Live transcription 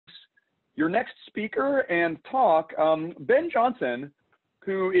your next speaker and talk, Ben Johnson,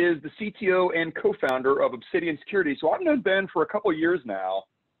 who is the CTO and co-founder of Obsidian Security. So I've known Ben for a couple of years now,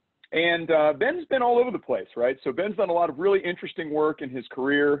 and Ben's been all over the place, right? So Ben's done a lot of really interesting work in his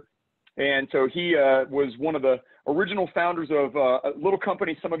career. And so he was one of the original founders of a little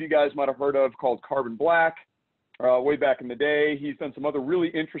company some of you guys might have heard of called Carbon Black way back in the day. He's done some other really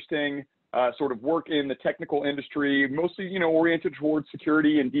interesting sort of work in the technical industry, mostly, you know, oriented towards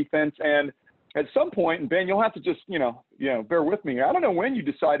security and defense. And at some point, and Ben, you'll have to just, you know, bear with me. I don't know when you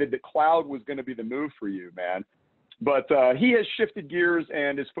decided that cloud was going to be the move for you, man. But he has shifted gears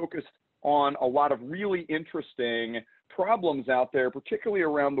and is focused on a lot of really interesting problems out there, particularly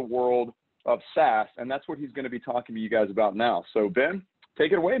around the world of SaaS. And that's what he's going to be talking to you guys about now. So Ben,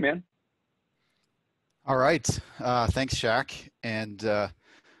 take it away, man. All right. Thanks, Shaq. And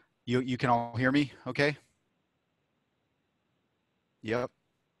you can all hear me okay? Yep.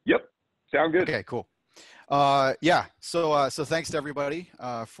 Yep. Sound good. Okay, cool. Yeah, so thanks to everybody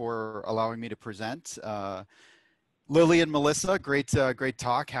for allowing me to present. Lily and Melissa, great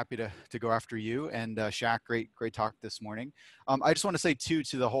talk. Happy to go after you. And Shaq, great talk this morning. I just want to say too,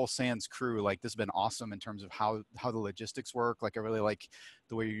 to the whole SANS crew, like this has been awesome in terms of how the logistics work. Like I really like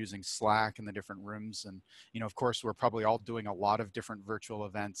the way you're using Slack and the different rooms. And, you know, of course, we're probably all doing a lot of different virtual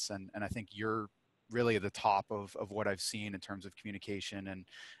events. And I think you're really at the top of what I've seen in terms of communication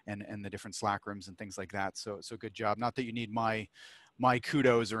and the different Slack rooms and things like that. So good job. Not that you need my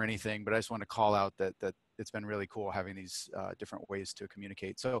kudos or anything, but I just want to call out that it's been really cool having these different ways to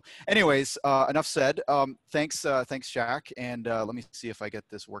communicate. So anyways, enough said. Thanks Shaq. And let me see if I get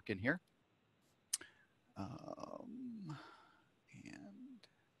this working here.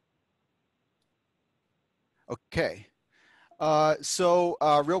 Okay. So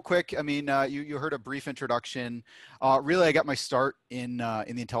real quick, I mean, you heard a brief introduction. Really, I got my start in the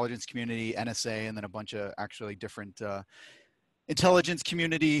intelligence community, NSA, and then a bunch of actually different intelligence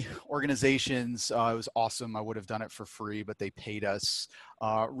community organizations. It was awesome. I would have done it for free, but they paid us.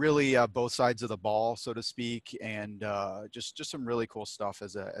 Really, both sides of the ball, so to speak, and just some really cool stuff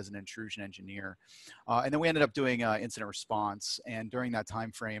as an intrusion engineer. And then we ended up doing incident response, and during that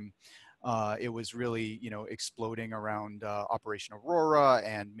time frame, it was really, you know, exploding around Operation Aurora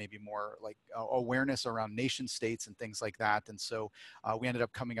and maybe more like awareness around nation states and things like that. And so we ended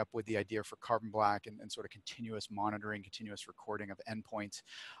up coming up with the idea for Carbon Black and sort of continuous monitoring, continuous recording of endpoints.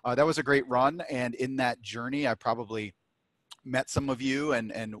 That was a great run. And in that journey, I probably met some of you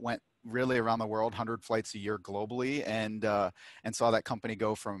and went really around the world, 100 flights a year globally, and saw that company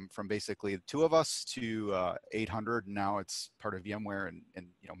go from basically the two of us to 800, and now it's part of VMware and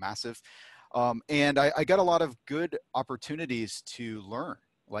you know, massive. And I got a lot of good opportunities to learn.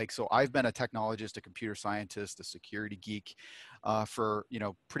 Like, so I've been a technologist, a computer scientist, a security geek for, you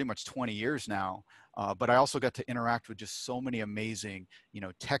know, pretty much 20 years now. But I also got to interact with just so many amazing, you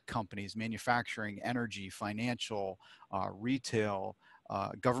know, tech companies, manufacturing, energy, financial, retail,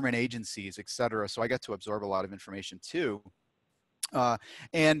 government agencies, et cetera. So I got to absorb a lot of information too.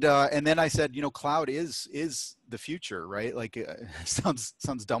 And then I said, you know, cloud is the future, right? Like sounds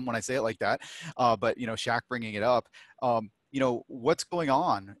dumb when I say it like that. But, you know, Shaq bringing it up, you know, what's going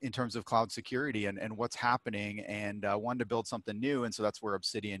on in terms of cloud security and what's happening, and wanted to build something new. And so that's where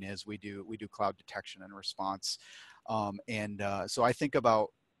Obsidian is. We do cloud detection and response. So I think about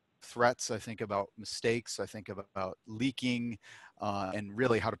threats, I think about mistakes, I think about leaking, and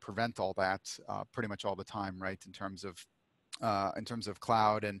really how to prevent all that pretty much all the time, right? In terms of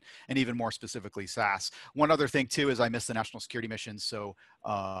cloud and even more specifically SaaS. One other thing too is I miss the national security mission, so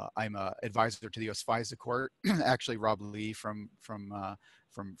I'm an advisor to the U.S. FISA court. Actually, Rob Lee from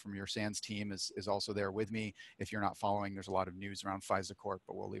your SANS team is also there with me. If you're not following, there's a lot of news around FISA court,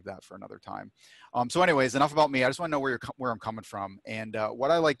 but we'll leave that for another time. So anyways, enough about me. I just want to know where I'm coming from. And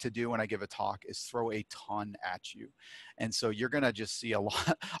what I like to do when I give a talk is throw a ton at you. And so you're going to just see a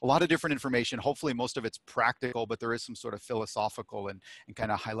lot of different information. Hopefully most of it's practical, but there is some sort of philosophical and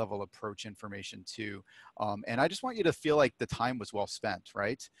kind of high level approach information too. And I just want you to feel like the time was well spent,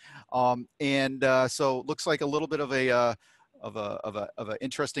 right? So looks like a little bit of an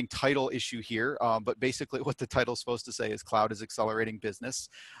interesting title issue here, but basically what the title is supposed to say is cloud is accelerating business.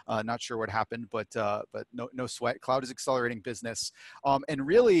 Not sure what happened, but no sweat. Cloud is accelerating business, and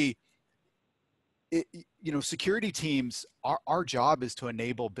really, you know, security teams, our job is to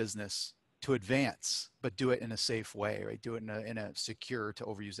enable business to advance, but do it in a safe way, right? Do it in a secure, to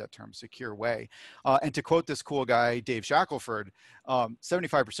overuse that term, secure way. And to quote this cool guy, Dave Shackelford,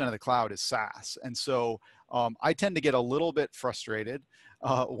 75% of the cloud is SaaS. And so I tend to get a little bit frustrated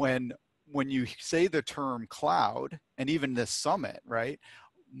when you say the term cloud, and even this summit, right?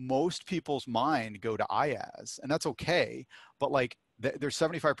 most people's mind go to IaaS, and that's okay. But like there's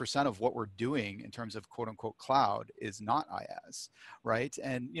 75% of what we're doing in terms of quote unquote cloud is not IaaS, right?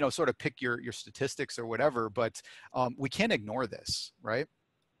 And sort of pick your statistics or whatever, but we can't ignore this, right?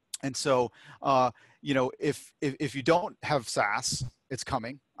 And so if you don't have SaaS, it's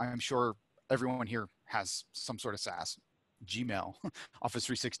coming. I'm sure everyone here has some sort of SaaS. Gmail, Office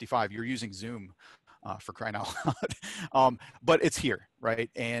 365. You're using Zoom, for crying out loud. But it's here, right?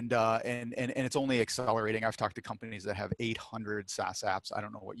 And it's only accelerating. I've talked to companies that have 800 SaaS apps. I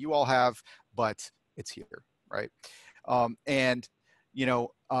don't know what you all have, but it's here, right? I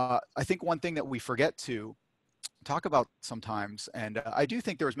think one thing that we forget to talk about sometimes, and I do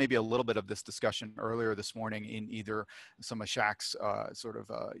think there was maybe a little bit of this discussion earlier this morning in either some of Shaq's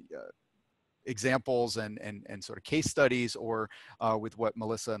examples and sort of case studies, or with what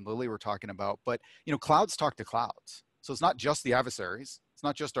Melissa and Lily were talking about. But clouds talk to clouds, so it's not just the adversaries, it's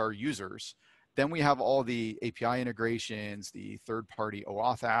not just our users. Then we have all the API integrations, the third-party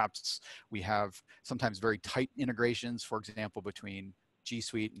OAuth apps. We have sometimes very tight integrations, for example, between G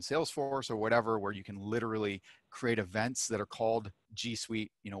Suite and Salesforce or whatever, where you can literally create events that are called G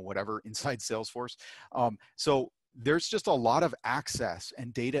Suite, whatever, inside Salesforce. So there's just a lot of access,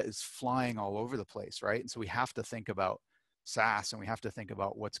 and data is flying all over the place, right? And so we have to think about SaaS, and we have to think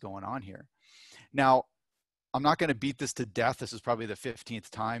about what's going on here. Now, I'm not going to beat this to death. This is probably the 15th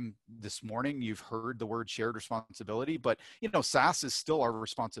time this morning you've heard the word shared responsibility, but SaaS is still our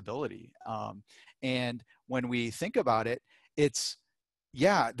responsibility. And when we think about it,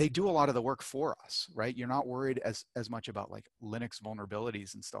 they do a lot of the work for us, right? You're not worried as much about like Linux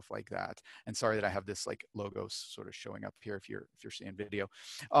vulnerabilities and stuff like that. And sorry that I have this like logo sort of showing up here if you're seeing video.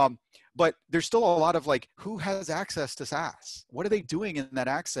 But there's still a lot of like, who has access to SaaS? What are they doing in that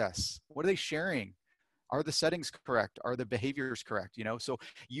access? What are they sharing? Are the settings correct? Are the behaviors correct? So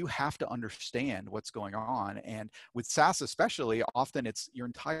you have to understand what's going on. And with SaaS especially, often it's your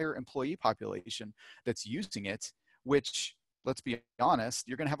entire employee population that's using it, which, let's be honest,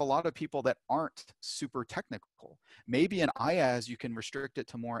 you're going to have a lot of people that aren't super technical. Maybe in IaaS, you can restrict it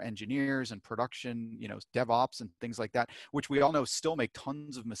to more engineers and production, DevOps and things like that, which we all know still make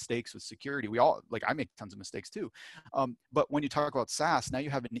tons of mistakes with security. I make tons of mistakes too. But when you talk about SaaS, now you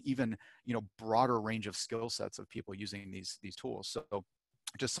have an even, broader range of skill sets of people using these tools. So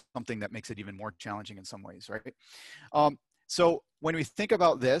just something that makes it even more challenging in some ways, right? So when we think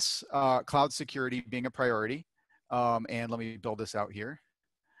about this, cloud security being a priority, and let me build this out here.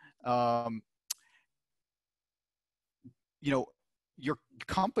 Your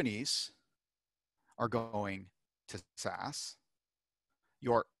companies are going to SaaS.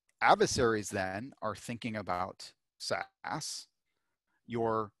 Your adversaries then are thinking about SaaS.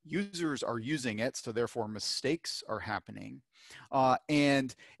 Your users are using it, so therefore mistakes are happening.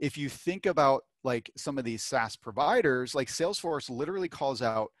 And if you think about like some of these SaaS providers, like Salesforce literally calls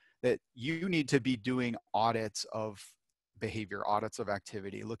out that you need to be doing audits of behavior, audits of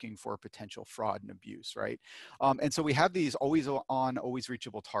activity, looking for potential fraud and abuse, right? And so we have these always on, always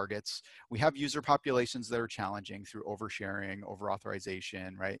reachable targets. We have user populations that are challenging through oversharing,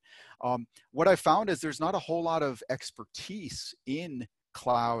 over-authorization, right? What I found is there's not a whole lot of expertise in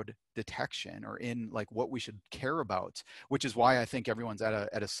cloud detection or in like what we should care about, which is why I think everyone's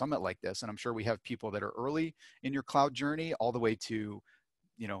at a summit like this. And I'm sure we have people that are early in your cloud journey all the way to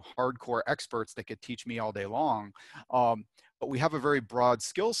hardcore experts that could teach me all day long. But we have a very broad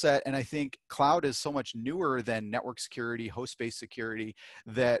skill set. And I think cloud is so much newer than network security, host-based security,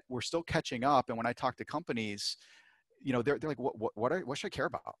 that we're still catching up. And when I talk to companies, they're like, what should I care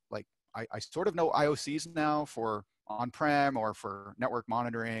about? Like, I sort of know IOCs now for on-prem or for network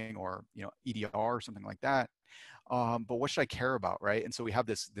monitoring or, EDR or something like that. But what should I care about, right? And so we have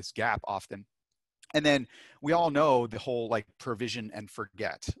this gap often. And then we all know the whole like provision and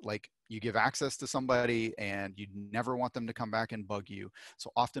forget, like you give access to somebody and you never want them to come back and bug you. So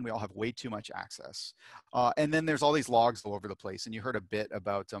often we all have way too much access. And then there's all these logs all over the place. And you heard a bit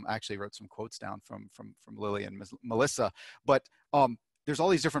about, I actually wrote some quotes down from Lily and Melissa, but there's all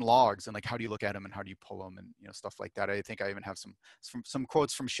these different logs and like, how do you look at them and how do you pull them and, stuff like that. I think I even have some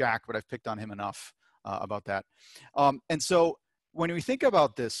quotes from Shaq, but I've picked on him enough about that. And so when we think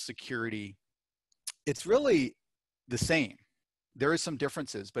about this security, it's really the same. There is some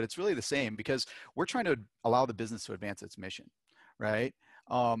differences, but it's really the same because we're trying to allow the business to advance its mission, right?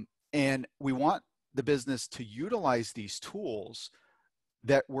 And we want the business to utilize these tools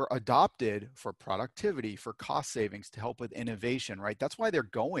that were adopted for productivity, for cost savings, to help with innovation, right? That's why they're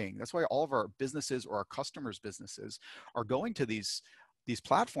going. That's why all of our businesses or our customers' businesses are going to these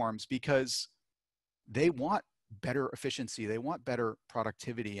platforms, because they want better efficiency. They want better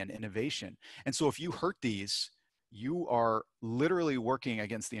productivity and innovation. And so if you hurt these, you are literally working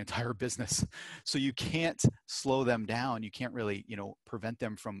against the entire business. So you can't slow them down. You can't really, prevent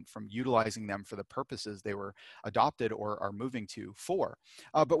them from utilizing them for the purposes they were adopted or are moving to for.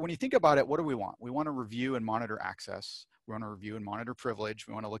 But when you think about it, what do we want? We want to review and monitor access. We want to review and monitor privilege.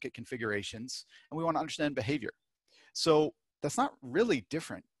 We want to look at configurations, and we want to understand behavior. So that's not really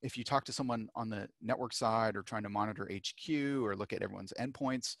different if you talk to someone on the network side or trying to monitor HQ or look at everyone's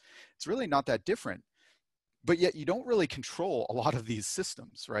endpoints. It's really not that different. But yet you don't really control a lot of these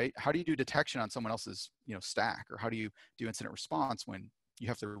systems, right? How do you do detection on someone else's stack? Or how do you do incident response when you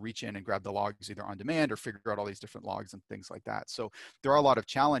have to reach in and grab the logs either on demand or figure out all these different logs and things like that? So there are a lot of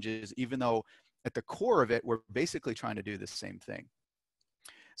challenges, even though at the core of it, we're basically trying to do the same thing.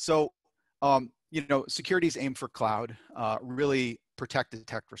 So, security's aim for cloud, really protect,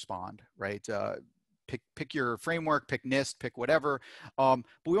 detect, respond, right? Pick your framework, pick NIST, pick whatever. But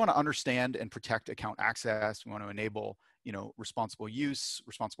we want to understand and protect account access. We want to enable, responsible use,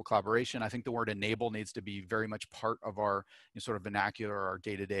 responsible collaboration. I think the word enable needs to be very much part of our sort of vernacular, our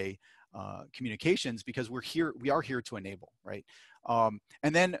day-to-day communications, because we are here to enable, right?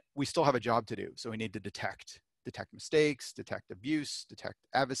 And then we still have a job to do. So we need to detect mistakes, detect abuse, detect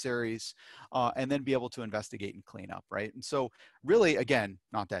adversaries, and then be able to investigate and clean up, right? And so really, again,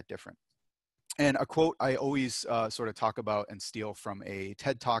 not that different. And a quote I always sort of talk about and steal from a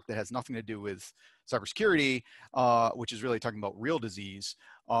TED Talk that has nothing to do with cybersecurity, which is really talking about real disease,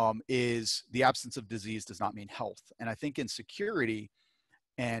 is the absence of disease does not mean health. And I think in security,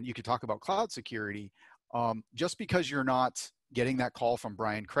 and you could talk about cloud security, just because you're not getting that call from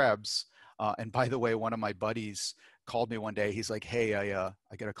Brian Krebs, and by the way, one of my buddies called me one day. He's like, "Hey, I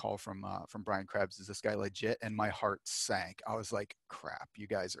get a call from Brian Krebs. Is this guy legit?" And my heart sank. I was like, "Crap, you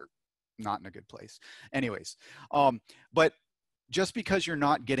guys are not in a good place." Anyways, but just because you're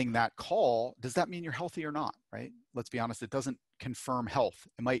not getting that call, does that mean you're healthy or not, right? Let's be honest, it doesn't confirm health.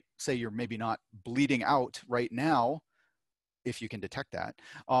 It might say you're maybe not bleeding out right now, if you can detect that.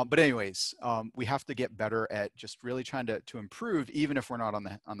 But anyways, we have to get better at just really trying to improve, even if we're not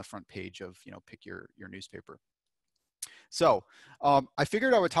on the front page of, pick your newspaper. So I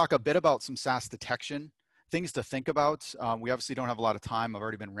figured I would talk a bit about some SaaS detection, things to think about. We obviously don't have a lot of time. I've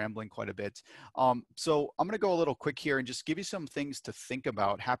already been rambling quite a bit. So I'm going to go a little quick here and just give you some things to think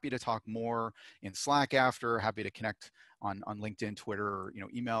about. Happy to talk more in Slack after, happy to connect on LinkedIn, Twitter, or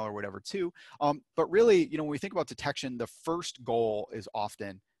email or whatever too. But really, when we think about detection, the first goal is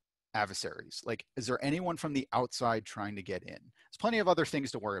often adversaries. Like, is there anyone from the outside trying to get in? There's plenty of other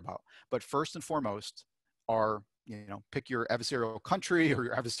things to worry about, but first and foremost are, pick your adversarial country or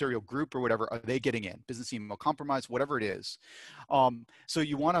your adversarial group or whatever, are they getting in? Business email compromise, whatever it is. So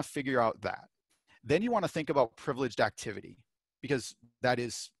you want to figure out that. Then you want to think about privileged activity, because that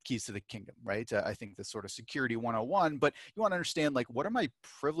is keys to the kingdom, right? I think the sort of security 101, but you want to understand, like, what are my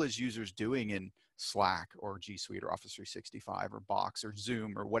privileged users doing in Slack or G Suite or Office 365 or Box or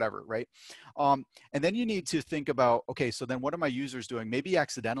Zoom or whatever, right? And then you need to think about, okay, so then what are my users doing? Maybe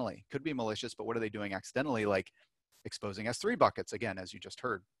accidentally, could be malicious, but what are they doing accidentally? Like exposing S3 buckets, again, as you just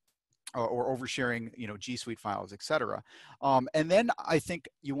heard, or oversharing, G Suite files, et cetera. And then I think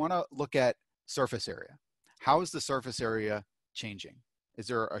you want to look at surface area. How is the surface area changing? Is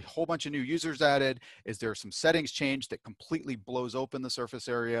there a whole bunch of new users added? Is there some settings changed that completely blows open the surface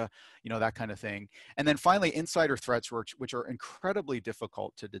area? That kind of thing. And then finally, insider threats, which are incredibly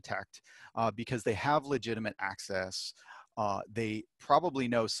difficult to detect because they have legitimate access. They probably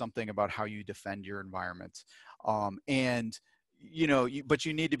know something about how you defend your environment. But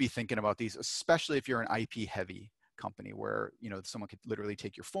you need to be thinking about these, especially if you're an IP heavy company where, someone could literally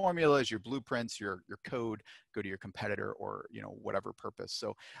take your formulas, your blueprints, your code, go to your competitor or, whatever purpose.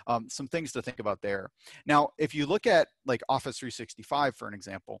 So some things to think about there. Now, if you look at like Office 365, for an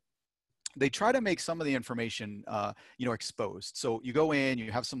example, they try to make some of the information, exposed. So you go in,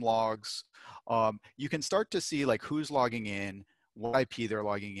 you have some logs, you can start to see like who's logging in, what IP they're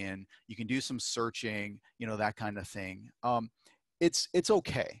logging in. You can do some searching, that kind of thing. It's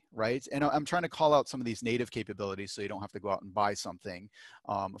okay, right? And I'm trying to call out some of these native capabilities so you don't have to go out and buy something.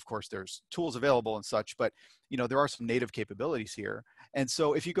 Of course, there's tools available and such, but there are some native capabilities here. And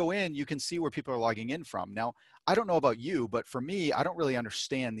so if you go in, you can see where people are logging in from. Now, I don't know about you, but for me, I don't really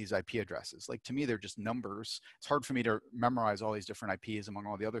understand these IP addresses. Like, to me, they're just numbers. It's hard for me to memorize all these different IPs among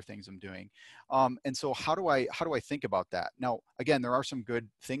all the other things I'm doing. And so how do I think about that? Now, again, there are some good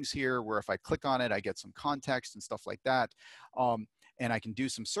things here where if I click on it, I get some context and stuff like that. And I can do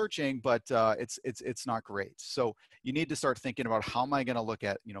some searching, but it's not great. So you need to start thinking about how am I going to look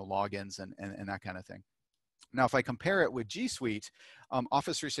at logins and that kind of thing. Now, if I compare it with G Suite,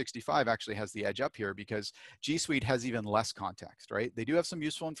 Office 365 actually has the edge up here because G Suite has even less context, right? They do have some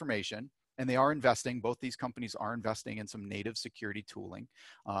useful information, and they are investing, both these companies are investing in some native security tooling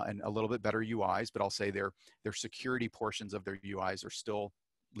and a little bit better UIs, but I'll say their security portions of their UIs are still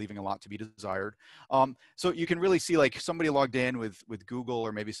leaving a lot to be desired. So you can really see like somebody logged in with Google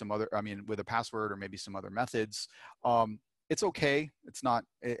or maybe some other, I mean, with a password or maybe some other methods. It's okay. It's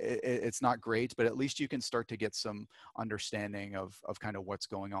not great, but at least you can start to get some understanding of kind of what's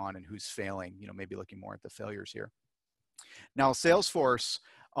going on and who's failing, you know, maybe looking more at the failures here. Now, Salesforce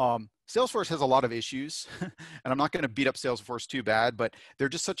has a lot of issues, and I'm not going to beat up Salesforce too bad, but they're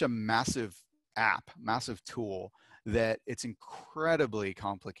just such a massive app, massive tool that it's incredibly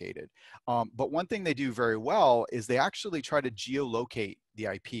complicated. But one thing they do very well is they actually try to geolocate the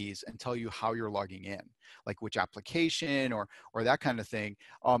IPs and tell you how you're logging in, like which application or that kind of thing.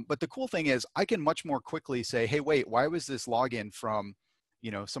 But the cool thing is I can much more quickly say, hey, wait, why was this login from, you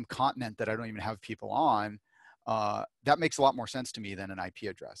know, some continent that I don't even have people on? That makes a lot more sense to me than an IP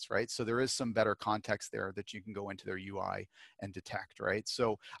address, right? So there is some better context there that you can go into their UI and detect, right?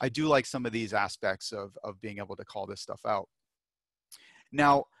 So I do like some of these aspects of being able to call this stuff out.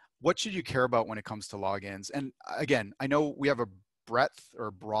 Now, what should you care about when it comes to logins? And again, I know we have a breadth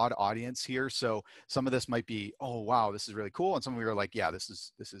or broad audience here, so some of this might be, oh wow, this is really cool, and some of you are like, yeah, this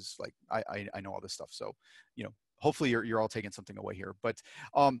is like I know all this stuff. So, you know, hopefully you're all taking something away here. But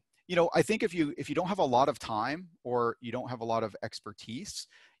you know, I think if you don't have a lot of time or you don't have a lot of expertise,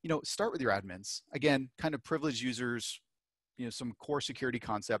 you know, start with your admins. Again, kind of privileged users, you know, some core security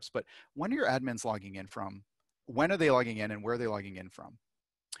concepts, but when are your admins logging in from? When are they logging in and where are they logging in from?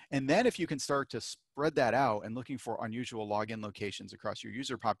 And then if you can start to spread that out and looking for unusual login locations across your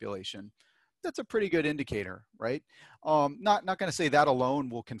user population, that's a pretty good indicator, right? Not going to say that alone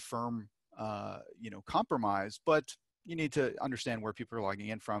will confirm, you know, compromise, but you need to understand where people are logging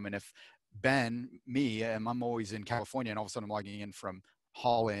in from. And if I'm always in California and all of a sudden I'm logging in from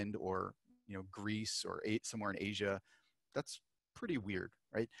Holland or, you know, Greece or somewhere in Asia, that's pretty weird,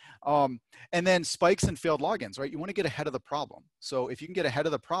 right? And then spikes and failed logins, right? You want to get ahead of the problem. So if you can get ahead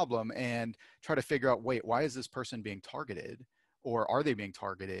of the problem and try to figure out, wait, why is this person being targeted? Or are they being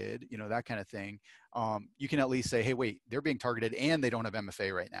targeted? You know, that kind of thing. You can at least say, hey, wait, they're being targeted and they don't have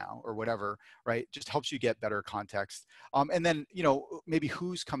MFA right now or whatever, right? Just helps you get better context. And then, you know, maybe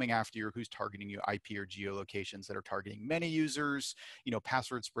who's coming after you or who's targeting you, IP or geolocations that are targeting many users, you know,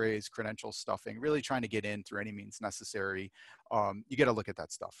 password sprays, credential stuffing, really trying to get in through any means necessary. You got to look at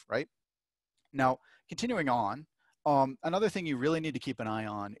that stuff, right? Now, continuing on, another thing you really need to keep an eye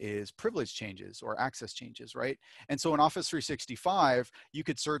on is privilege changes or access changes, right? And so in Office 365, you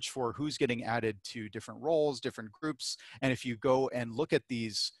could search for who's getting added to different roles, different groups. And if you go and look at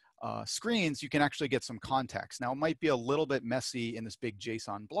these screens, you can actually get some context. Now, it might be a little bit messy in this big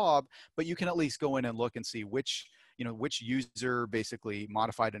JSON blob, but you can at least go in and look and see which user basically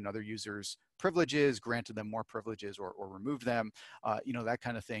modified another user's privileges, granted them more privileges or removed them, you know, that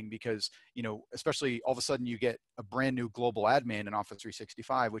kind of thing. Because, you know, especially all of a sudden you get a brand new global admin in Office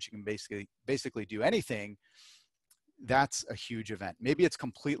 365, which you can basically do anything. That's a huge event. Maybe it's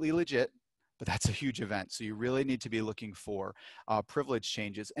completely legit, but that's a huge event. So you really need to be looking for privilege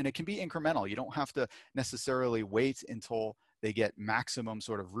changes, and it can be incremental. You don't have to necessarily wait until they get maximum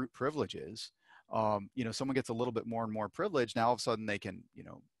sort of root privileges. You know, someone gets a little bit more and more privilege. Now all of a sudden they can, you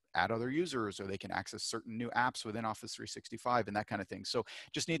know, add other users, or they can access certain new apps within Office 365 and that kind of thing. So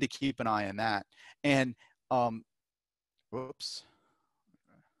just need to keep an eye on that. And whoops,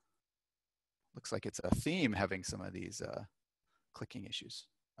 looks like it's a theme having some of these clicking issues.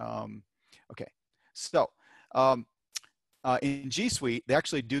 Okay, so in G Suite, they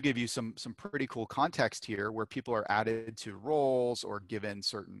actually do give you some pretty cool context here where people are added to roles or given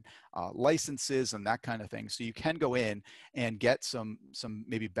certain licenses and that kind of thing. So you can go in and get some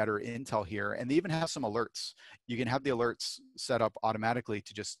maybe better intel here. And they even have some alerts. You can have the alerts set up automatically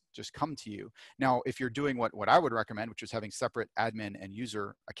to just come to you. Now, if you're doing what I would recommend, which is having separate admin and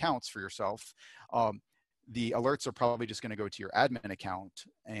user accounts for yourself, the alerts are probably just going to go to your admin account.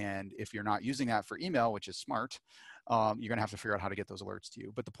 And if you're not using that for email, which is smart, you're going to have to figure out how to get those alerts to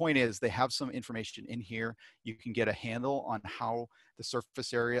you. But the point is, they have some information in here. You can get a handle on how the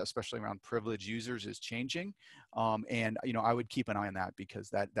surface area, especially around privileged users, is changing. And, you know, I would keep an eye on that, because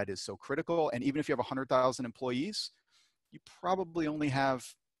that is so critical. And even if you have 100,000 employees, you probably only have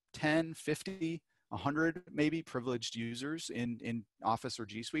 10, 50, 100 maybe privileged users in Office or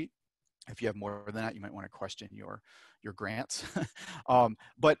G Suite. If you have more than that, you might want to question your grants.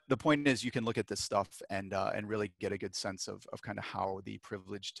 But the point is, you can look at this stuff and really get a good sense of kind of how the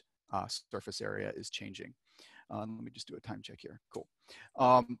privileged surface area is changing. Let me just do a time check here. Cool.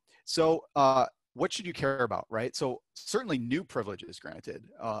 What should you care about, right? So certainly new privileges granted,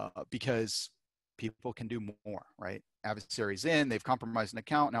 because people can do more, right? Adversaries in, they've compromised an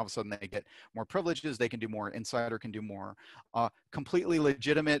account, and all of a sudden they get more privileges, they can do more, insider can do more. Completely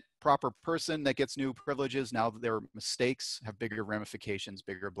legitimate, proper person that gets new privileges, now their mistakes have bigger ramifications,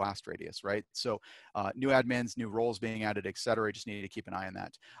 bigger blast radius, right? So new admins, new roles being added, et cetera, you just need to keep an eye on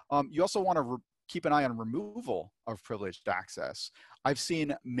that. You also want to keep an eye on removal of privileged access. I've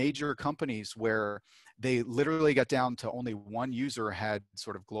seen major companies where they literally got down to only one user had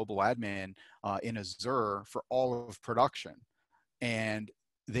sort of global admin in Azure for all of production. And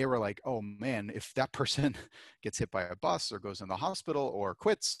they were like, oh man, if that person gets hit by a bus or goes in the hospital or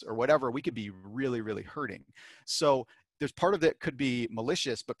quits or whatever, we could be really, really hurting. So there's part of it could be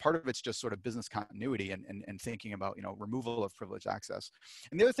malicious, but part of it's just sort of business continuity and thinking about, removal of privileged access.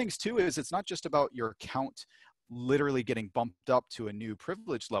 And the other things too is it's not just about your account literally getting bumped up to a new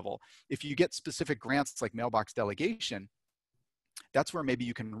privilege level. If you get specific grants like mailbox delegation, that's where maybe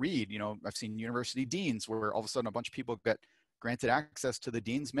you can read, I've seen university deans where all of a sudden a bunch of people get granted access to the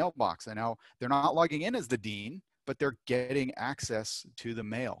dean's mailbox. And now they're not logging in as the dean, but they're getting access to the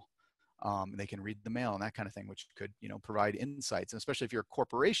mail. They can read the mail and that kind of thing, which could, provide insights. And especially if you're a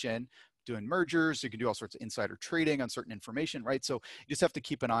corporation doing mergers, you can do all sorts of insider trading on certain information, right? So you just have to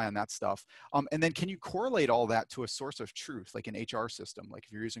keep an eye on that stuff. And then can you correlate all that to a source of truth, like an HR system? Like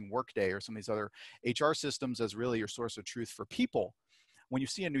if you're using Workday or some of these other HR systems as really your source of truth for people, when you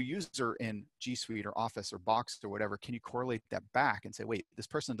see a new user in G Suite or Office or Box or whatever, can you correlate that back and say, wait, this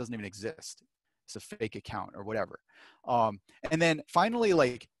person doesn't even exist. It's a fake account or whatever. And then finally,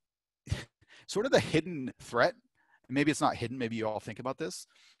 like, sort of the hidden threat, maybe it's not hidden, maybe you all think about this,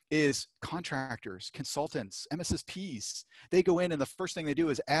 is contractors, consultants, MSSPs. They go in and the first thing they do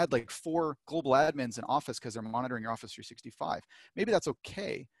is add like 4 global admins in Office because they're monitoring your Office 365. Maybe that's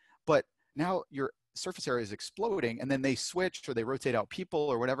okay, but now your surface area is exploding and then they switch or they rotate out people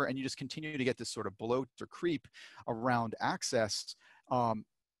or whatever, and you just continue to get this sort of bloat or creep around access.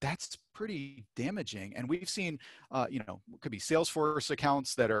 That's pretty damaging. And we've seen, it could be Salesforce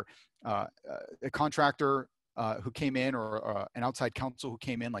accounts that are a contractor who came in or an outside counsel who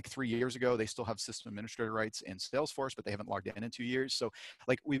came in like 3 years ago. They still have system administrator rights in Salesforce, but they haven't logged in 2 years. So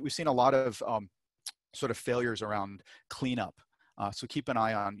like we've seen a lot of sort of failures around cleanup. So keep an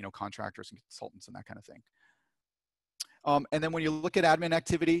eye on, contractors and consultants and that kind of thing. And then when you look at admin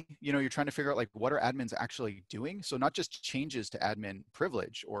activity, you're trying to figure out like what are admins actually doing? So not just changes to admin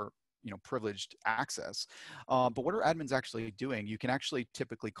privilege or privileged access, but what are admins actually doing? You can actually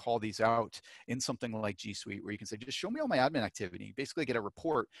typically call these out in something like G Suite where you can say, just show me all my admin activity, basically get a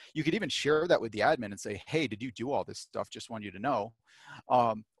report. You could even share that with the admin and say, hey, did you do all this stuff? Just want you to know.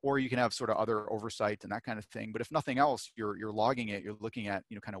 Or you can have sort of other oversight and that kind of thing. But if nothing else, you're logging it, you're looking at,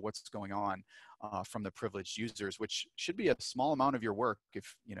 kind of what's going on from the privileged users, which should be a small amount of your work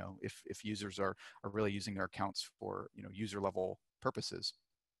if, if users are really using their accounts for, user level purposes.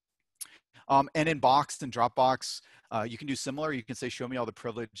 And in Box and Dropbox, you can do similar. You can say, show me all the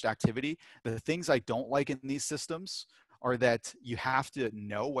privileged activity. The things I don't like in these systems are that you have to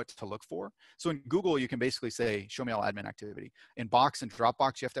know what to look for. So in Google, you can basically say, show me all admin activity. In Box and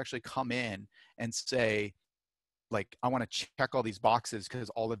Dropbox, you have to actually come in and say, like, I want to check all these boxes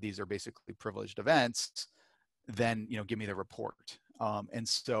because all of these are basically privileged events. Then, give me the report. And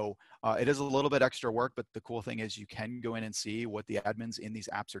so it is a little bit extra work, but the cool thing is you can go in and see what the admins in these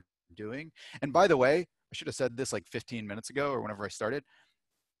apps are doing. And by the way, I should have said this like 15 minutes ago or whenever I started.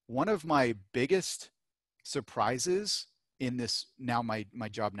 One of my biggest surprises in this now, my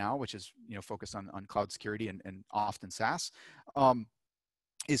job now, which is, focused on cloud security and often SaaS,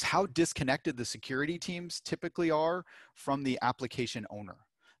 is how disconnected the security teams typically are from the application owner.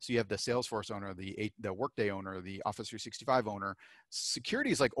 So you have the Salesforce owner, the Workday owner, the Office 365 owner.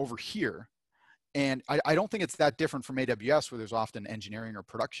 Security is like over here. And I don't think it's that different from AWS, where there's often engineering or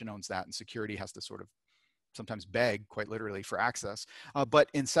production owns that, and security has to sort of sometimes beg, quite literally, for access. But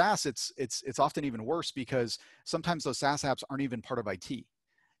in SaaS, it's often even worse because sometimes those SaaS apps aren't even part of IT.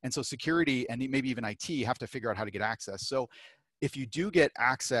 And so security and maybe even IT have to figure out how to get access. So if you do get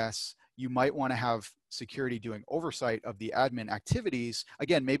access, you might want to have security doing oversight of the admin activities.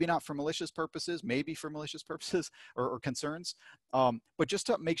 Again, maybe not for malicious purposes, maybe for malicious purposes or concerns, but just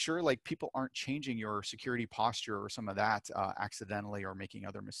to make sure like people aren't changing your security posture or some of that accidentally or making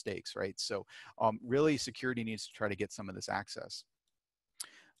other mistakes, right? So really security needs to try to get some of this access.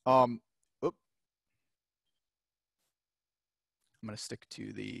 I'm going to stick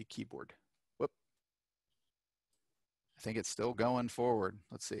to the keyboard. Whoop. I think it's still going forward.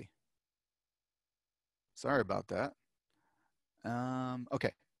 Let's see. Sorry about that.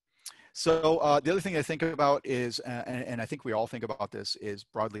 Okay. So the other thing I think about is, and I think we all think about this, is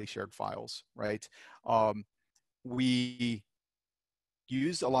broadly shared files, right? We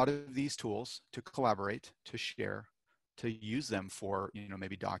use a lot of these tools to collaborate, to share, to use them for,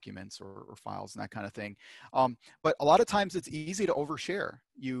 maybe documents or files and that kind of thing. But a lot of times it's easy to overshare.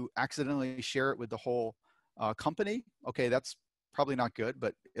 You accidentally share it with the whole company. Okay, that's probably not good,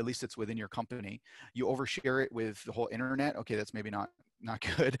 but at least it's within your company. You overshare it with the whole internet. Okay, that's maybe not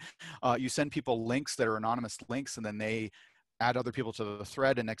good. You send people links that are anonymous links, and then they add other people to the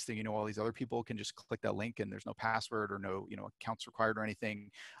thread, and next thing you know, all these other people can just click that link, and there's no password or no accounts required or anything.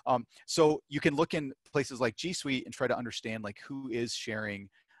 So you can look in places like G Suite and try to understand like who is sharing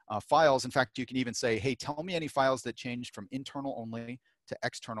files. In fact, you can even say, hey, tell me any files that changed from internal only to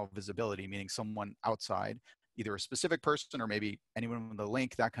external visibility, meaning someone outside, either a specific person or maybe anyone with a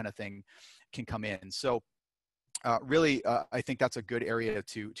link, that kind of thing can come in. So really, I think that's a good area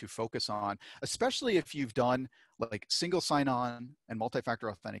to focus on, especially if you've done like single sign-on and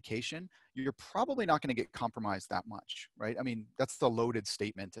multi-factor authentication. You're probably not going to get compromised that much, right? I mean, that's the loaded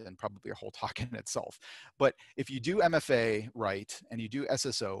statement and probably a whole talk in itself. But if you do MFA right and you do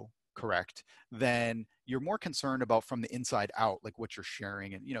SSO correct, then you're more concerned about from the inside out, like what you're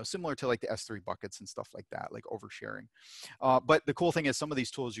sharing, and similar to like the S3 buckets and stuff like that, like oversharing. But the cool thing is some of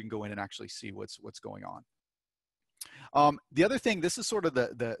these tools you can go in and actually see what's going on. The other thing, this is sort of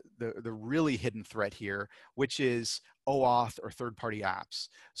the really hidden threat here, which is OAuth or third-party apps.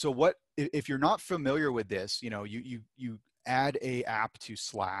 So what if you're not familiar with this? You add a app to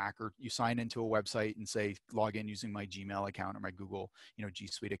Slack, or you sign into a website and say log in using my Gmail account or my Google G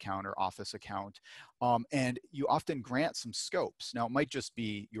Suite account or Office account, and you often grant some scopes. Now it might just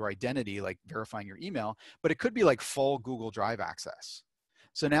be your identity, like verifying your email, but it could be like full Google Drive access.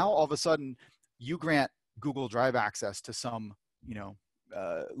 So now all of a sudden you grant Google Drive access to some,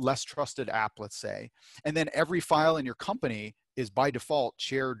 less trusted app, let's say, and then every file in your company is by default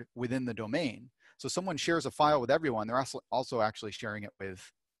shared within the domain. So someone shares a file with everyone, they're also actually sharing it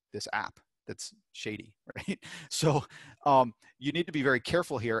with this app that's shady, right? So you need to be very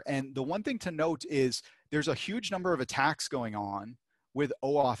careful here. And the one thing to note is there's a huge number of attacks going on with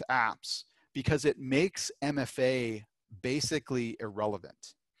OAuth apps because it makes MFA basically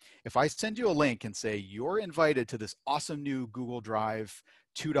irrelevant. If I send you a link and say, you're invited to this awesome new Google Drive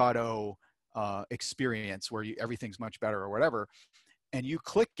 2.0 experience where everything's much better or whatever, and you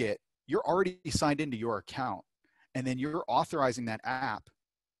click it, you're already signed into your account. And then you're authorizing that app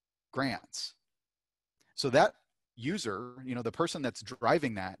grants. So that user, the person that's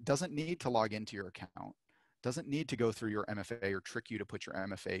driving that doesn't need to log into your account, doesn't need to go through your MFA or trick you to put your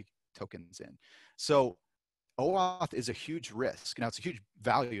MFA tokens in. So OAuth is a huge risk. Now it's a huge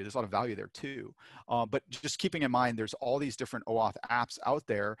value. There's a lot of value there too. But just keeping in mind, there's all these different OAuth apps out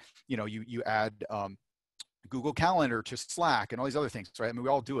there. You add Google Calendar to Slack and all these other things, right? I mean, we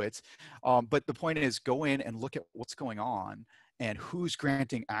all do it. But the point is go in and look at what's going on and who's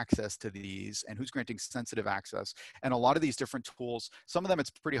granting access to these and who's granting sensitive access. And a lot of these different tools, some of them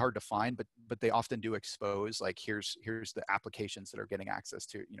it's pretty hard to find, but they often do expose, like here's the applications that are getting access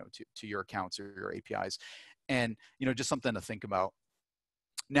to, to your accounts or your APIs. And, just something to think about.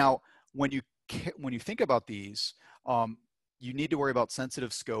 Now, when you think about these, you need to worry about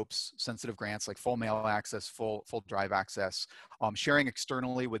sensitive scopes, sensitive grants, like full mail access, full drive access, sharing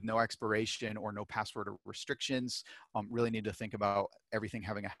externally with no expiration or no password or restrictions. Really need to think about everything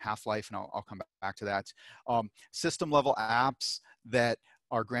having a half-life, and I'll come back to that. System level apps that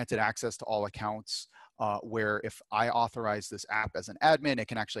are granted access to all accounts, where if I authorize this app as an admin, it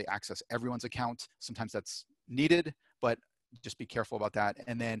can actually access everyone's account. Sometimes that's needed, but just be careful about that.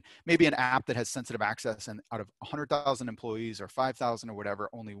 And then maybe an app that has sensitive access and out of 100,000 employees or 5,000 or whatever,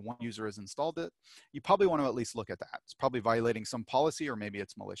 only one user has installed it. You probably want to at least look at that. It's probably violating some policy, or maybe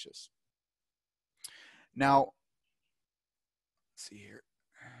it's malicious. Now, let's see here.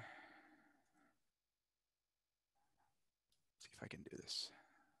 Let's see if I can do this.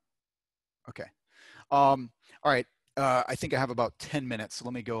 Okay. All right. I think I have about 10 minutes, so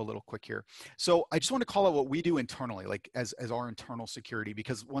let me go a little quick here. So I just want to call out what we do internally, like as our internal security,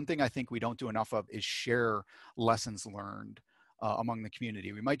 because one thing I think we don't do enough of is share lessons learned among the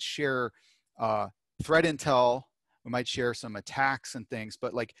community. We might share threat intel, we might share some attacks and things,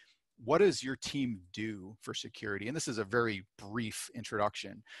 but like, what does your team do for security? And this is a very brief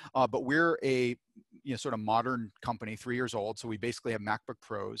introduction, but we're a sort of modern company, 3 years old. So we basically have MacBook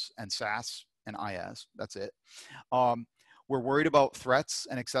Pros and SaaS and IaaS. That's it. We're worried about threats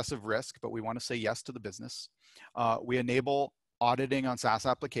and excessive risk, but we want to say yes to the business. We enable auditing on SaaS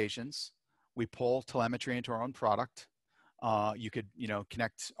applications. We pull telemetry into our own product. You could,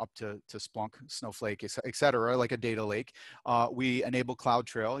 connect up to Splunk, Snowflake, et cetera, like a data lake. We enable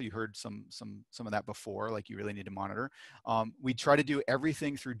CloudTrail. You heard some of that before, like you really need to monitor. We try to do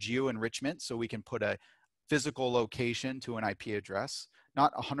everything through geo enrichment, so we can put a physical location to an IP address.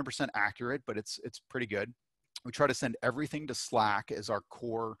 Not 100% accurate, but it's pretty good. We try to send everything to Slack as our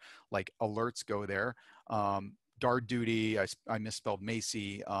core, like alerts go there. Guard duty, I misspelled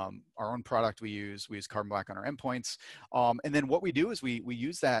Macy. Our own product we use Carbon Black on our endpoints. And then what we do is we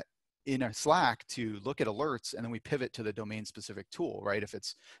use that in a Slack to look at alerts, and then we pivot to the domain specific tool, right? If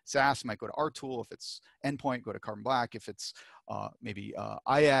it's SaaS, might go to our tool. If it's endpoint, go to Carbon Black. If it's maybe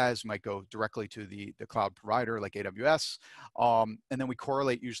IaaS, might go directly to the cloud provider like AWS. And then we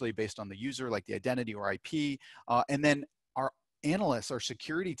correlate usually based on the user, like the identity or IP. And then our analysts, our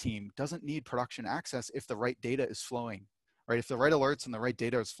security team doesn't need production access if the right data is flowing, right? If the right alerts and the right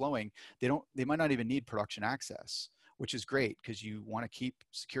data is flowing, they might not even need production access, which is great because you want to keep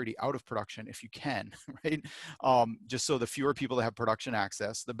security out of production if you can, right? Just so the fewer people that have production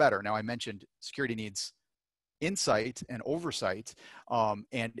access, the better. Now I mentioned security needs insight and oversight,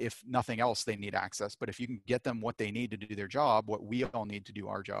 and if nothing else, they need access. But if you can get them what they need to do their job, what we all need to do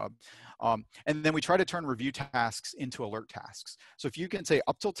our job, and then we try to turn review tasks into alert tasks. So if you can say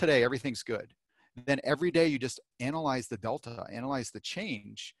up till today everything's good, then every day you just analyze the delta, analyze the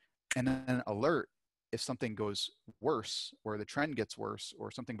change, and then alert if something goes worse or the trend gets worse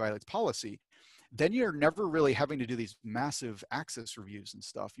or something violates policy. Then you're never really having to do these massive access reviews and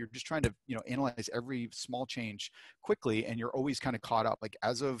stuff. You're just trying to, analyze every small change quickly, and you're always kind of caught up. Like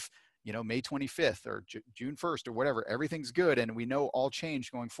as of, May 25th or June 1st or whatever, everything's good, and we know all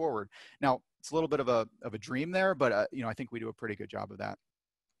change going forward. Now, it's a little bit of a dream there, but I think we do a pretty good job of that.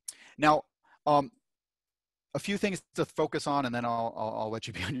 Now, a few things to focus on, and then I'll let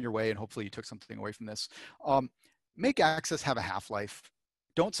you be on your way, and hopefully you took something away from this. Make access have a half-life.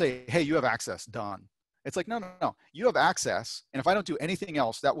 Don't say, hey, you have access, done. It's like, no. You have access, and if I don't do anything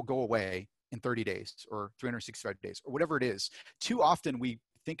else, that will go away in 30 days or 365 days or whatever it is. Too often we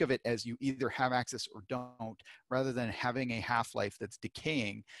think of it as you either have access or don't, rather than having a half-life that's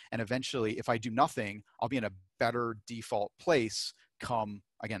decaying. And eventually, if I do nothing, I'll be in a better default place come,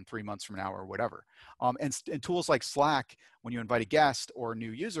 again, 3 months from now or whatever. And tools like Slack, when you invite a guest or a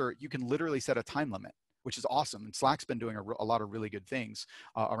new user, you can literally set a time limit, which is awesome. And Slack's been doing a lot of really good things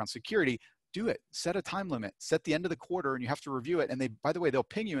around security. Do it, set a time limit, set the end of the quarter, and you have to review it. And by the way, they'll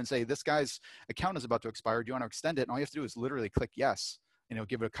ping you and say, this guy's account is about to expire. Do you want to extend it? And all you have to do is literally click yes, and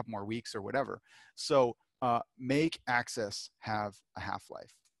give it a couple more weeks or whatever. So make access have a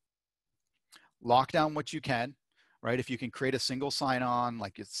half-life. Lock down what you can, right? If you can create a single sign-on,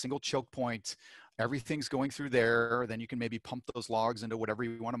 like a single choke point, everything's going through there, then you can maybe pump those logs into whatever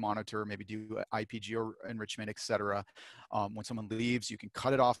you want to monitor, maybe do IPG or enrichment, et cetera. When someone leaves, you can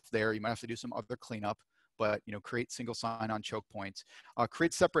cut it off there. You might have to do some other cleanup, but create single sign-on choke points.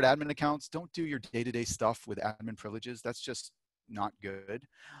 Create separate admin accounts. Don't do your day-to-day stuff with admin privileges. That's just not good.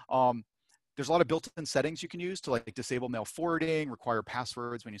 There's a lot of built-in settings you can use to like disable mail forwarding, require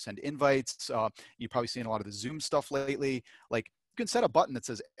passwords when you send invites. You've probably seen a lot of the Zoom stuff lately. Like you can set a button that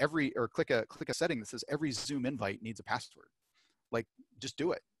says click a setting that says every Zoom invite needs a password. Like just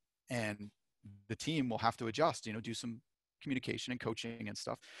do it. And the team will have to adjust, do some communication and coaching and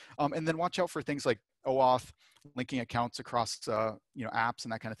stuff. And then watch out for things like OAuth, linking accounts across, apps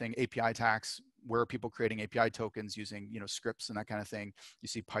and that kind of thing, API attacks. Where are people creating API tokens using, scripts and that kind of thing? You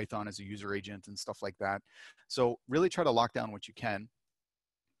see Python as a user agent and stuff like that. So really try to lock down what you can.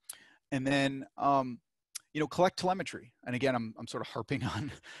 And then, collect telemetry. And again, I'm sort of harping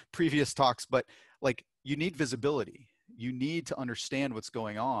on previous talks, but like you need visibility. You need to understand what's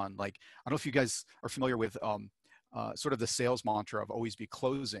going on. Like, I don't know if you guys are familiar with sort of the sales mantra of always be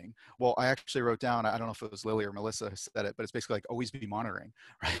closing. Well, I actually wrote down, I don't know if it was Lily or Melissa who said it, but it's basically like always be monitoring,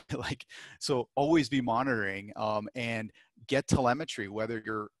 right? Like, so always be monitoring and get telemetry, whether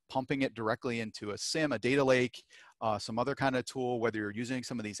you're pumping it directly into a SIM, a data lake, some other kind of tool, whether you're using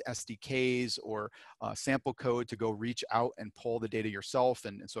some of these SDKs or sample code to go reach out and pull the data yourself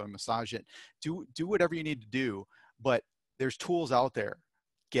and sort of massage it. Do whatever you need to do, but there's tools out there.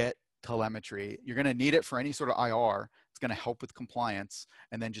 Get telemetry. You're going to need it for any sort of IR. It's going to help with compliance,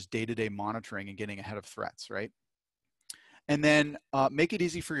 and then just day-to-day monitoring and getting ahead of threats, right? And then make it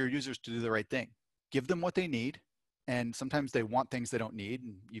easy for your users to do the right thing. Give them what they need, and sometimes they want things they don't need,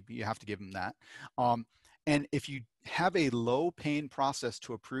 and you have to give them that. And if you have a low-pain process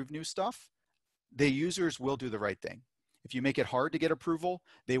to approve new stuff, the users will do the right thing. If you make it hard to get approval,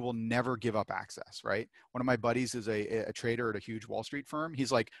 they will never give up access, right? One of my buddies is a trader at a huge Wall Street firm.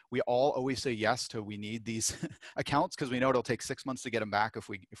 He's like, we all always say yes to we need these accounts because we know it'll take 6 months to get them back if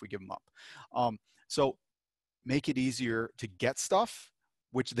we give them up. So make it easier to get stuff,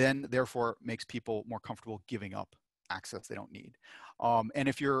 which then therefore makes people more comfortable giving up access they don't need. And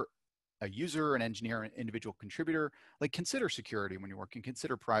if you're a user, an engineer, an individual contributor, like consider security when you're working,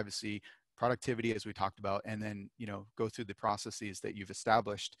 consider privacy, productivity, as we talked about, and then, go through the processes that you've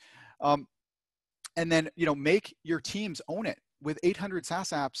established. And then, make your teams own it. With 800 SaaS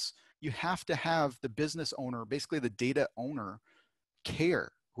apps, you have to have the business owner, basically the data owner,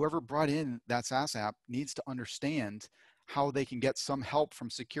 care. Whoever brought in that SaaS app needs to understand how they can get some help from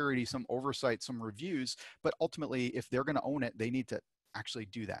security, some oversight, some reviews. But ultimately, if they're going to own it, they need to actually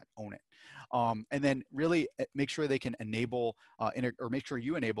do that, own it. And then really make sure they can enable, or make sure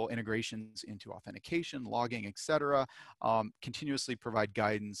you enable integrations into authentication, logging, et cetera. Continuously provide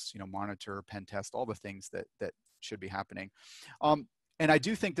guidance, monitor, pen test, all the things that should be happening. And I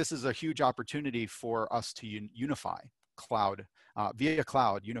do think this is a huge opportunity for us to unify cloud, via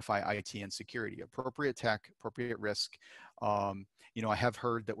cloud, unify IT and security, appropriate tech, appropriate risk. I have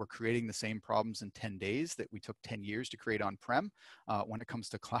heard that we're creating the same problems in 10 days that we took 10 years to create on-prem when it comes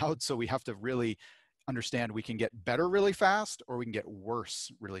to cloud. So we have to really understand we can get better really fast or we can get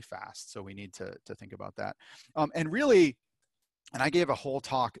worse really fast. So we need to think about that. And I gave a whole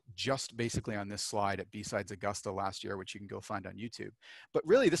talk just basically on this slide at B-Sides Augusta last year, which you can go find on YouTube. But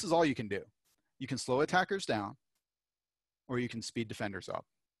really, this is all you can do. You can slow attackers down, or you can speed defenders up,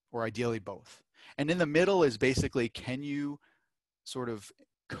 or ideally both. And in the middle is basically, can you sort of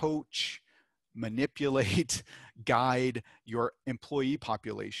coach, manipulate, guide your employee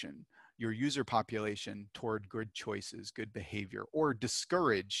population, your user population toward good choices, good behavior, or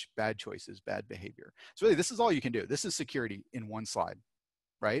discourage bad choices, bad behavior. So really, this is all you can do. This is security in one slide,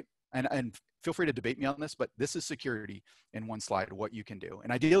 right? And feel free to debate me on this, but this is security in one slide, what you can do.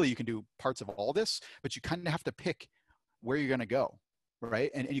 And ideally, you can do parts of all this, but you kind of have to pick where you're going to go,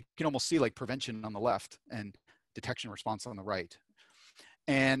 right? And you can almost see like prevention on the left and detection response on the right.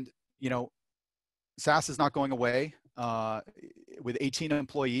 And, SaaS is not going away. With 18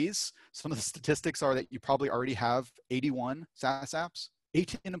 employees, some of the statistics are that you probably already have 81 SaaS apps.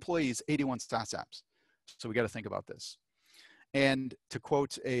 18 employees, 81 SaaS apps. So we got to think about this. And to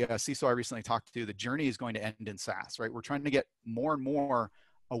quote a CISO I recently talked to, the journey is going to end in SaaS, right? We're trying to get more and more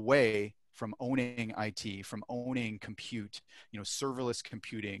away from owning IT, from owning compute, serverless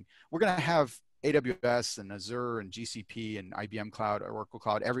computing. We're going to have AWS and Azure and GCP and IBM Cloud, or Oracle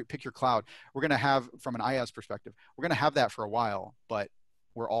Cloud, pick your cloud. We're going to have, from an IaaS perspective, we're going to have that for a while, but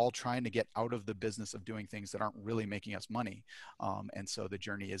we're all trying to get out of the business of doing things that aren't really making us money. And so the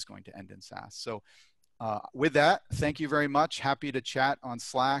journey is going to end in SaaS. So with that, thank you very much. Happy to chat on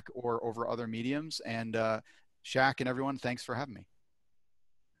Slack or over other mediums. And Shaq and everyone, thanks for having me.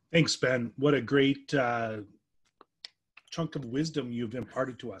 Thanks, Ben. What a great chunk of wisdom you've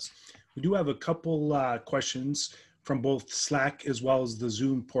imparted to us. We do have a couple questions from both Slack as well as the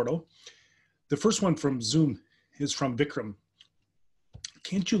Zoom portal. The first one from Zoom is from Vikram.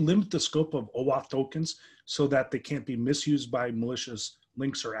 Can't you limit the scope of OAuth tokens so that they can't be misused by malicious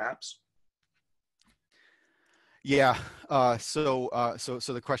links or apps? Yeah. So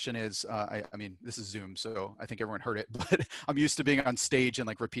the question is, I mean, this is Zoom, so I think everyone heard it, but I'm used to being on stage and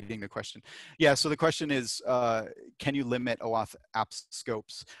like repeating the question. Yeah. So the question is, can you limit OAuth app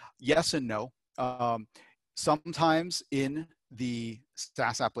scopes? Yes and no. Sometimes in the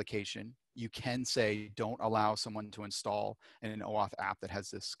SaaS application, you can say, don't allow someone to install an OAuth app that has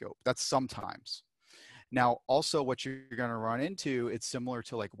this scope. That's sometimes. Now, also what you're going to run into, it's similar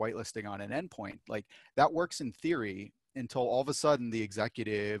to like whitelisting on an endpoint. Like that works in theory until all of a sudden the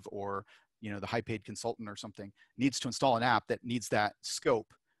executive or, the high paid consultant or something needs to install an app that needs that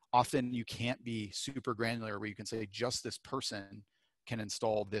scope. Often you can't be super granular where you can say just this person can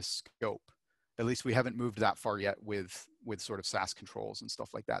install this scope. At least we haven't moved that far yet with sort of SaaS controls and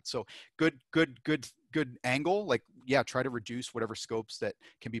stuff like that. So good angle. Like, yeah, try to reduce whatever scopes that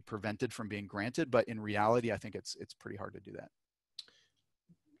can be prevented from being granted. But in reality, I think it's pretty hard to do that.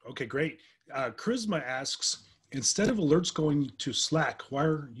 Okay, great. Charisma asks, instead of alerts going to Slack, why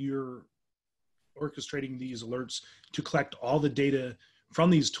are you orchestrating these alerts to collect all the data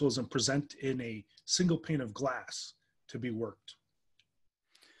from these tools and present in a single pane of glass to be worked?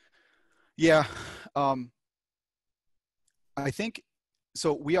 Yeah, I think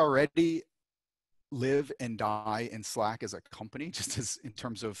so. We already live and die in Slack as a company, just as in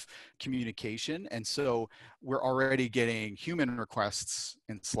terms of communication. And so we're already getting human requests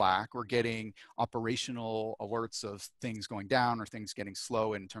in Slack. We're getting operational alerts of things going down or things getting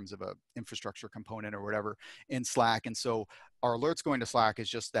slow in terms of a infrastructure component or whatever in Slack. And so our alerts going to Slack is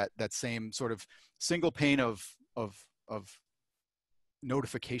just that same sort of single pane of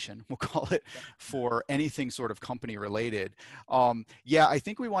notification, we'll call it, for anything sort of company related. Yeah, I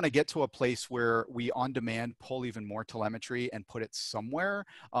think we want to get to a place where we on demand pull even more telemetry and put it somewhere.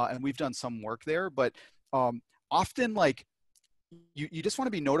 And we've done some work there, but often like you just want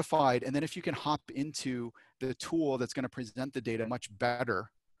to be notified. And then if you can hop into the tool that's going to present the data much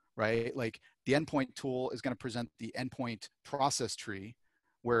better, right? Like the endpoint tool is going to present the endpoint process tree.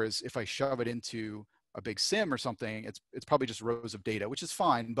 Whereas if I shove it into a big sim or something, it's probably just rows of data, which is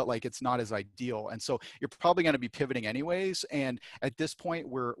fine, but like it's not as ideal. And so you're probably going to be pivoting anyways. And at this point,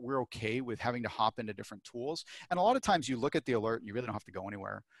 we're okay with having to hop into different tools. And a lot of times you look at the alert and you really don't have to go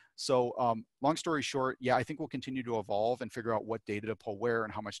anywhere. So long story short, yeah, I think we'll continue to evolve and figure out what data to pull where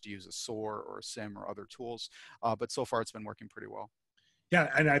and how much to use a SOAR or a SIM or other tools. But so far it's been working pretty well. Yeah,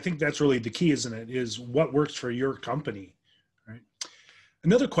 and I think that's really the key, isn't it? Is what works for your company, right?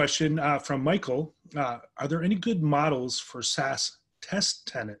 Another question from Michael, are there any good models for SaaS test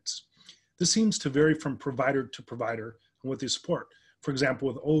tenants? This seems to vary from provider to provider and what they support. For example,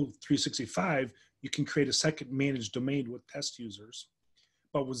 with O365, you can create a second managed domain with test users.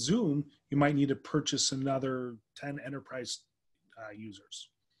 But with Zoom, you might need to purchase another 10 enterprise users.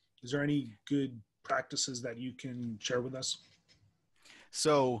 Is there any good practices that you can share with us?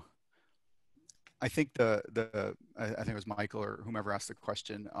 So I think I think it was Michael or whomever asked the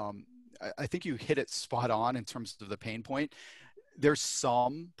question. I think you hit it spot on in terms of the pain point. There's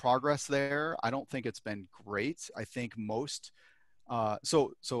some progress there. I don't think it's been great. I think most.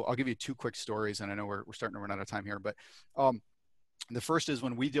 So I'll give you two quick stories, and I know we're starting to run out of time here. But the first is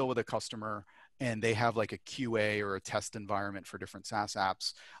when we deal with a customer and they have like a QA or a test environment for different SaaS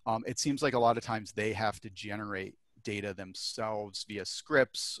apps. It seems like a lot of times they have to generate data themselves via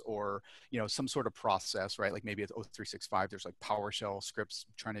scripts or some sort of process, right? Like maybe it's O365, there's like PowerShell scripts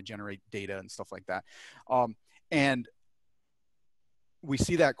trying to generate data and stuff like that. And we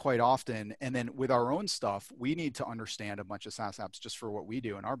see that quite often. And then with our own stuff, we need to understand a bunch of SaaS apps just for what we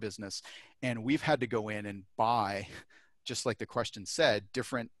do in our business. And we've had to go in and buy, just like the question said,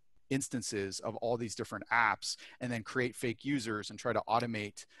 different instances of all these different apps and then create fake users and try to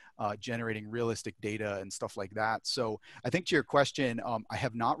automate generating realistic data and stuff like that. So I think to your question, I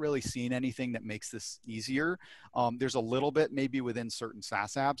have not really seen anything that makes this easier. There's a little bit maybe within certain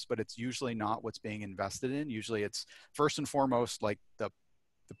SaaS apps, but it's usually not what's being invested in. Usually it's first and foremost like the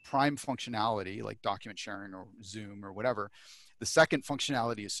prime functionality like document sharing or Zoom or whatever. The second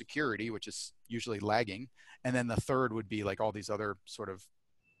functionality is security, which is usually lagging. And then the third would be like all these other sort of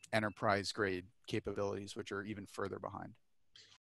enterprise grade capabilities, which are even further behind.